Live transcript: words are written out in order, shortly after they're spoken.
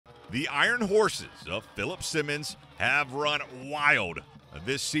The Iron Horses of Philip Simmons have run wild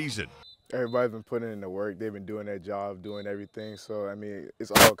this season. Everybody's been putting in the work. They've been doing their job, doing everything. So, I mean,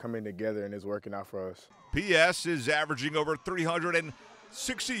 it's all coming together and it's working out for us. PS is averaging over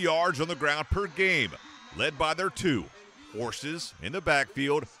 360 yards on the ground per game, led by their two horses in the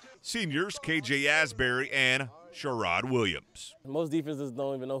backfield, seniors KJ Asbury and Sherrod Williams. Most defenses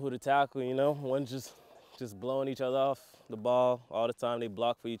don't even know who to tackle, you know. One's just blowing each other off the ball all the time. They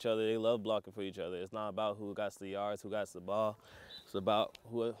block for each other. They love blocking for each other. It's not about who got the yards, who got the ball. It's about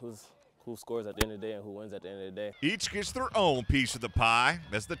who scores at the end of the day and who wins at the end of the day. Each gets their own piece of the pie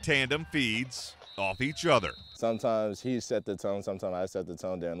as the tandem feeds off each other. Sometimes he set the tone, sometimes I set the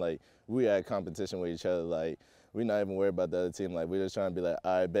tone there. And, like, we had competition with each other. Like, we're not even worried about the other team. Like, we're just trying to be like,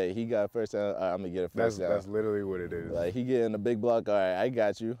 all right, bet he got first down, all right, I'm going to get a first down. That's literally what it is. Like, he getting a big block, all right, I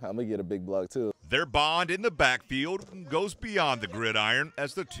got you. I'm going to get a big block, too. Their bond in the backfield goes beyond the gridiron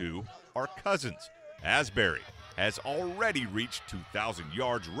as the two are cousins. Asbury has already reached 2,000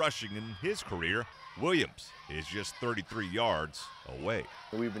 yards rushing in his career. Williams is just 33 yards away.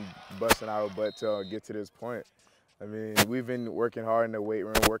 We've been busting our butt to get to this point. I mean, we've been working hard in the weight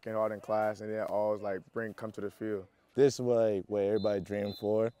room, working hard in class, and then always like come to the field. This is what everybody dreamed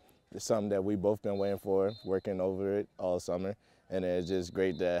for. It's something that we both been waiting for, working over it all summer. And it's just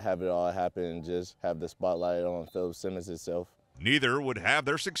great to have it all happen and just have the spotlight on Philip Simmons itself. Neither would have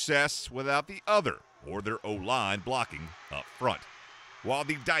their success without the other or their O-line blocking up front. While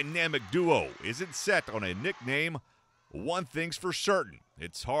the dynamic duo isn't set on a nickname, one thing's for certain: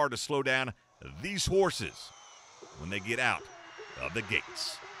 it's hard to slow down these horses when they get out of the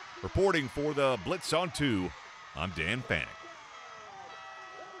gates. Reporting for the Blitz on 2, I'm Dan Fanek.